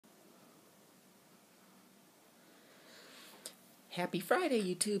Happy Friday,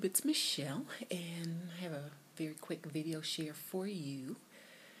 YouTube. It's Michelle, and I have a very quick video share for you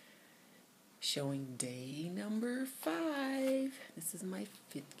showing day number 5. This is my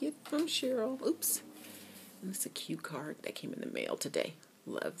 5th gift from Cheryl. Oops. And this is a cute card that came in the mail today.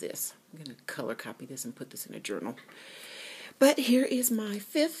 Love this. I'm going to color copy this and put this in a journal. But here is my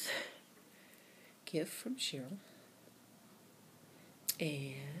 5th gift from Cheryl.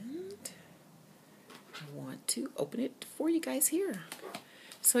 And I want to open it for you guys here.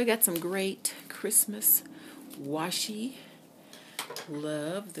 So I got some great Christmas washi.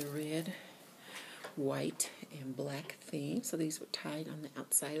 Love the red, white, and black theme. So these were tied on the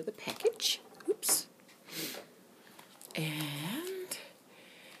outside of the package. Oops. And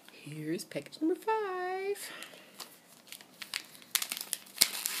here's package number 5.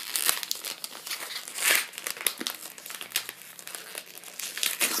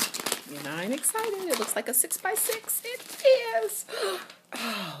 And I'm excited. It looks like a 6x6. It is.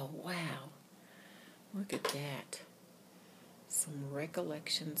 Oh, wow. Look at that. Some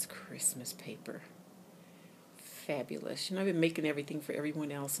Recollections Christmas paper. Fabulous. You know, I've been making everything for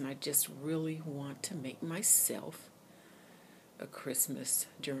everyone else, and I just really want to make myself a Christmas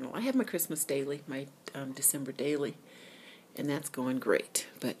journal. I have my Christmas daily, my December daily, and that's going great.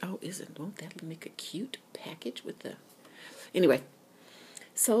 But, won't that make a cute package with the... Anyway.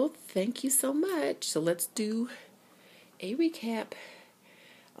 So, thank you so much. So, let's do a recap.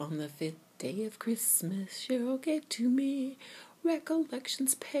 On the 5th day of Christmas, Cheryl gave to me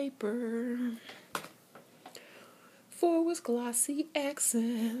Recollections paper. 4 was glossy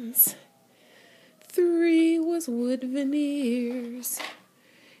accents. 3 was wood veneers.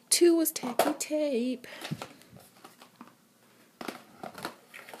 2 was tacky tape.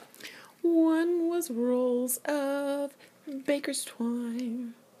 1 was rolls of baker's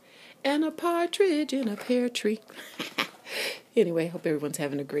twine, and a partridge in a pear tree. Anyway, hope everyone's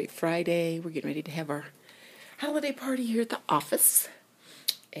having a great Friday. We're getting ready to have our holiday party here at the office,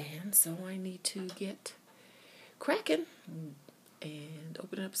 and so I need to get cracking and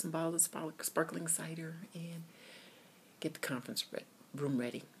open up some bottles of sparkling cider and get the conference room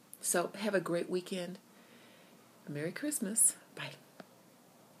ready. So have a great weekend. Merry Christmas. Bye.